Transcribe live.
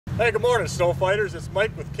Hey, good morning, snow fighters. It's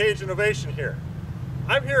Mike with Kage Innovation here.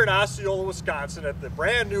 I'm here in Osceola, Wisconsin at the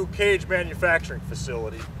brand new Kage manufacturing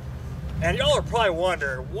facility. And y'all are probably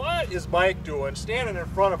wondering, what is Mike doing standing in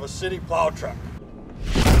front of a city plow truck?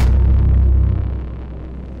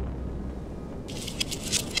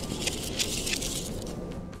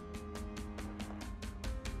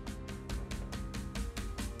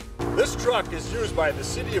 This truck is used by the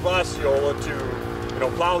city of Osceola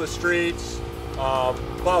to, plow the streets,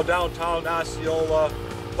 plow downtown Osceola,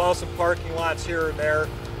 plow some parking lots here and there.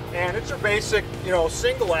 And it's your basic,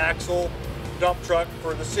 single axle dump truck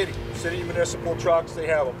for the city. City municipal trucks, they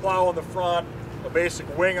have a plow in the front, a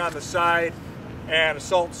basic wing on the side, and a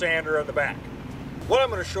salt sander in the back. What I'm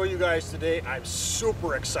going to show you guys today, I'm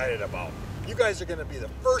super excited about. You guys are going to be the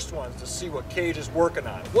first ones to see what Kage is working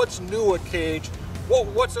on. What's new at Kage,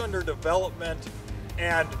 what's under development,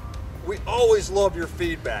 and we always love your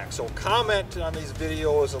feedback. So comment on these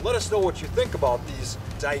videos and let us know what you think about these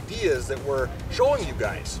ideas that we're showing you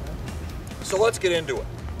guys. So let's get into it.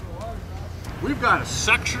 We've got a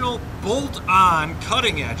sectional bolt-on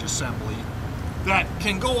cutting edge assembly that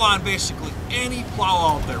can go on basically any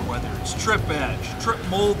plow out there, whether it's trip edge, trip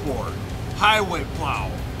moldboard, highway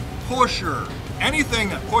plow, pusher, anything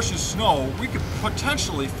that pushes snow, we could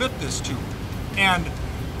potentially fit this to. And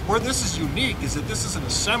where this is unique is that this is an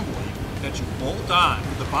assembly that you bolt on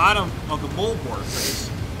to the bottom of the moldboard face,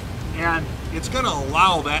 and it's going to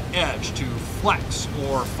allow that edge to flex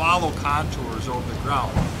or follow contours over the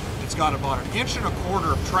ground. It's got about 1.25 inches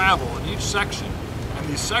of travel in each section, and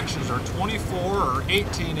these sections are 24 or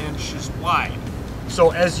 18 inches wide.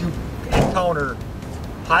 So as you encounter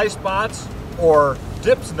high spots or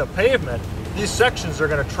dips in the pavement, these sections are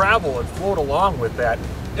going to travel and float along with that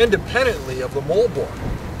independently of the moldboard.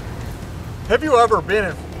 Have you ever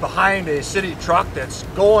been behind a city truck that's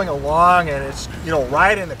going along and it's,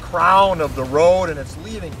 right in the crown of the road and it's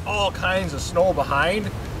leaving all kinds of snow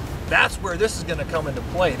behind? That's where this is going to come into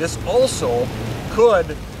play. This also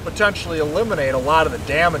could potentially eliminate a lot of the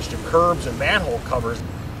damage to curbs and manhole covers.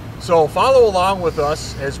 So follow along with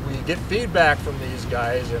us as we get feedback from these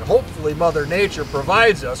guys, and hopefully Mother Nature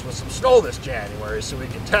provides us with some snow this January so we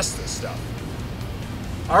can test this stuff.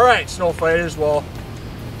 All right, snow fighters, well,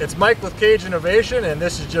 it's Mike with Kage Innovation, and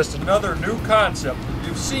this is just another new concept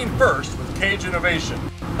you've seen first with Kage Innovation.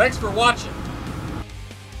 Thanks for watching.